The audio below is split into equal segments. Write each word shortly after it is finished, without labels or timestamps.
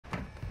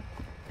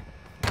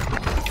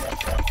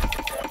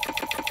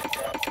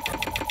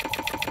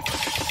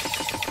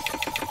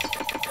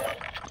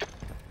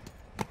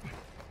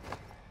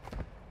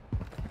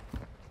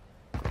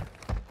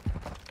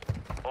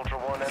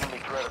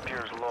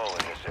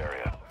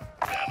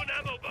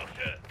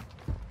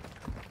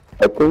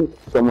I think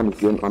someone is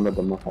going under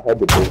the map. I had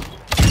the base.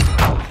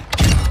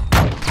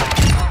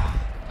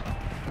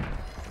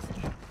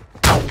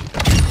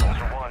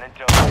 Ultra One,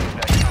 intel says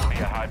that could be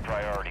a high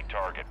priority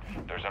target.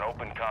 There's an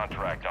open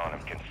contract on him.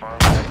 Confirm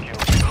that kill,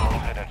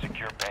 close it, and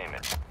secure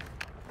payment.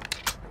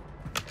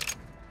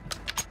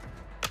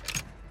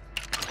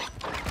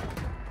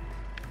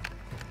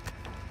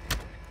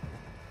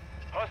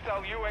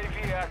 Hostile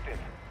UAV active.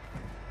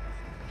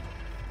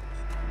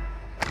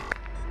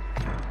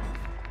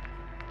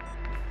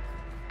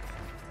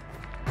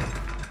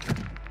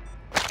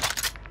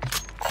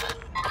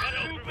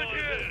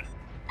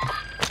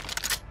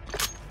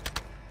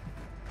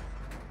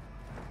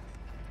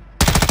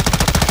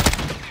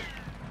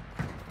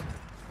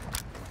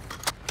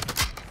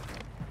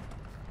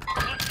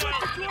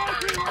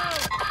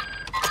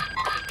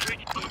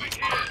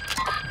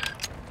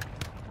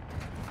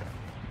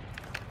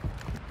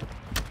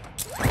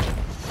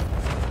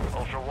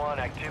 Ultra One,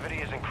 activity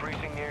is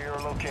increasing near your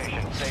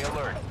location. Stay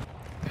alert.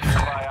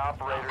 Nearby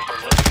operators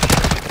are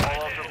looking.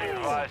 All Ultra be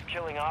advised,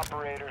 killing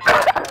operators.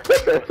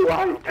 That's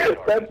why.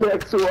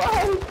 That's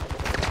why.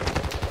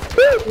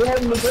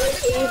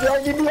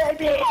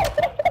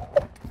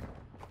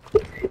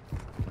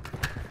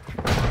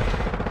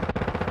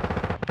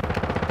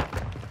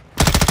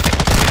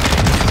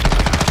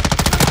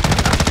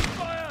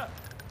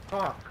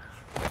 Fuck.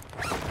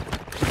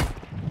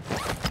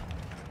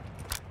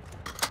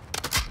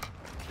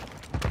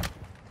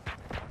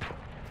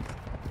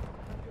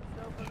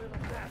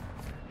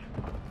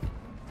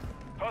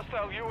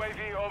 Hostile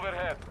UAV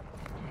overhead.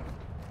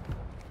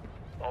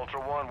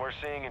 Ultra One, we're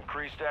seeing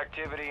increased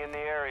activity in the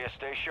area.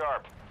 Stay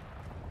sharp.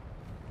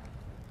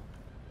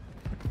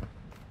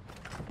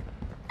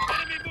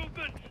 Enemy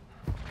movement!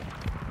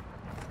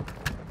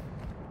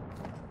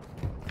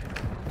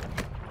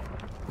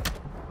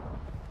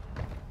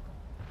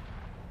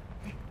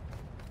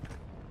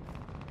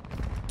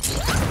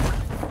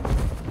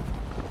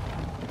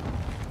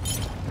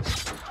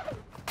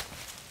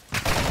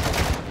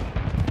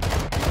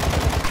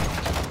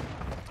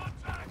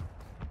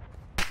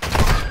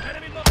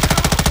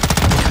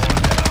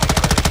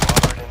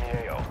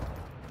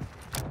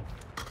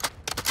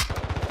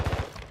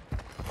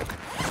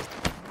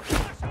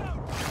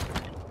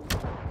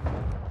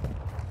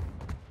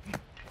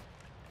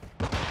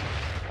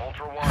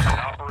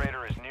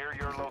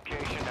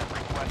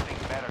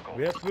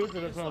 Wer führt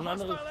das ist noch ein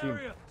anderes Team?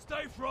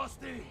 Stay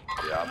frosty.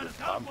 Ja, bis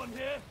dann. Ja,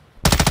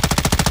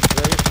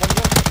 jetzt kommt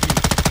noch ein Team.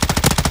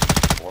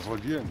 Was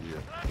wollt ihr denn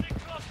hier?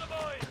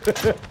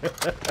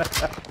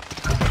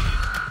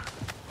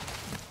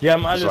 Die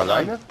haben alles Bist du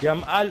alleine? an. Die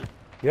haben all.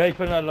 Ja, ich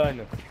bin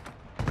alleine.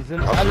 Die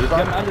sind Hast du alle, die Leber?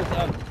 haben alles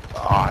an.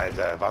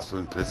 Alter, was für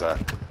ein Pisser.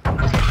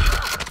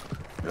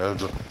 Ja,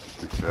 so.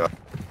 Ja.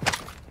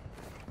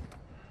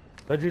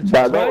 Seid ihr zu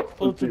Ja, zweit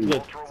no, oder zu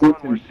dritt? Two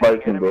teams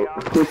fighting, bro.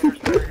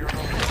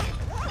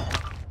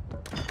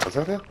 Was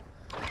sagt er?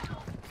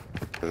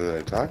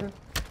 Tage?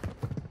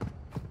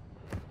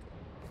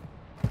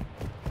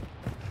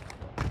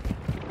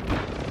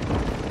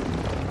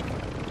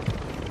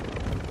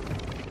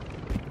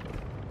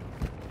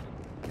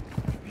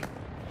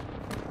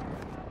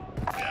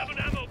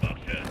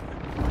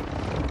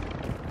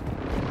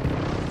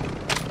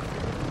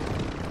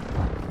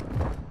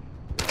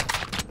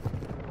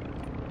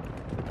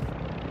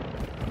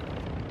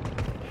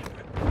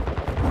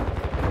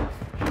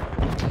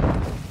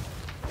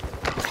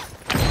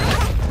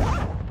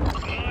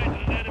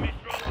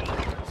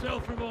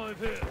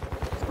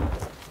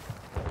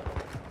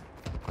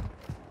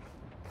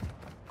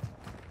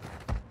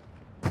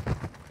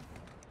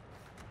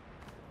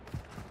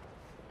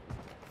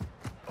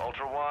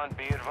 Ultra One,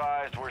 be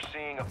advised, we're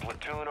seeing a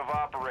platoon of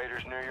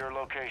operators near your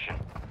location.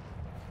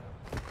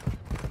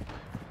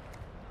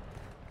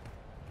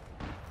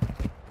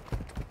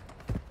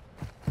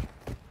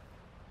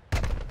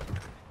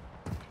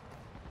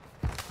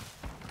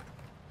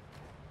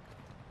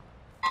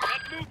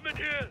 Got movement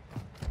here!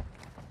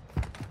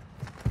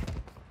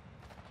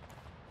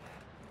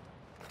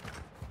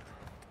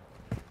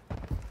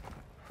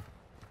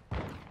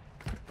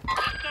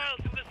 Hostiles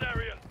in this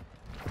area!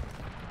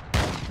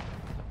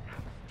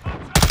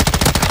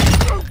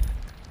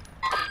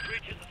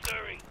 Creatures are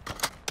stirring.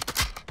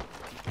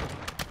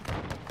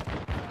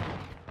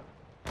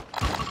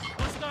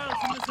 Hostiles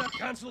in this area.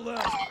 Cancel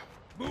that.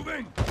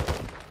 Moving.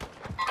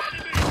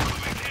 Enemy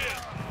moving here!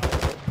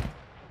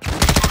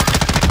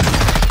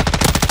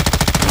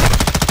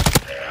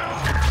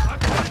 I'm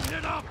getting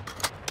it up.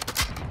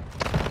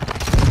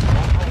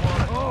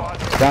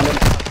 Down him.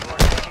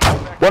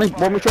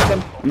 One more shot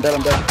them. I'm dead,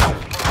 I'm dead.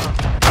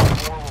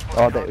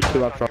 Oh, there,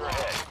 two up front. The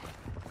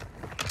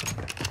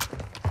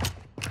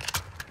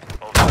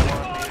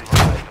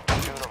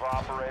platoon of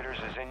operators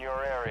is in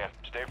your area.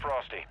 Stay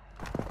frosty.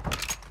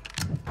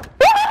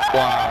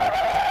 Wow.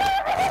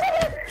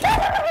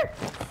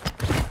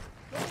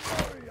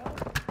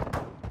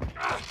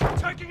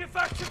 Taking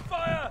effective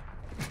fire.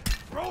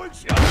 Throwing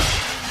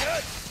shots.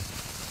 Yet.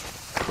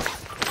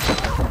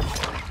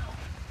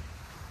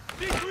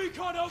 Deep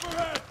recon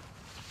overhead.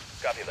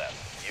 Copy that.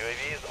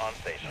 UAV is on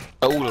station.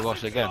 All of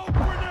us again.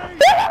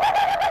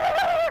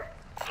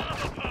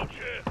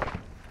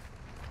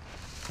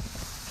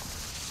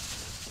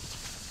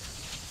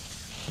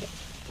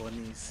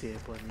 Bonnie's here,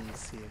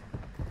 Bonnie's here.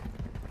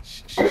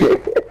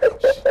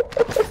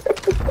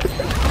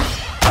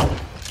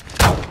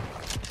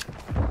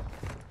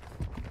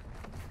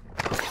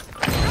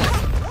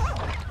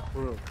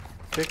 Bro,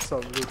 take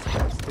some loot,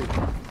 guys. Take. I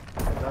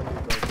don't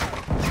need that.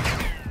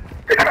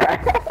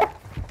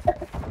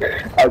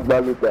 I'm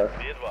done with that.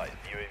 Be advised,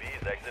 UAV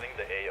is exiting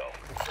the AO.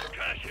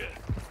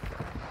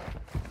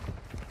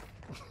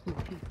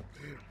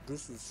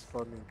 This is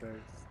funny,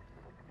 guys.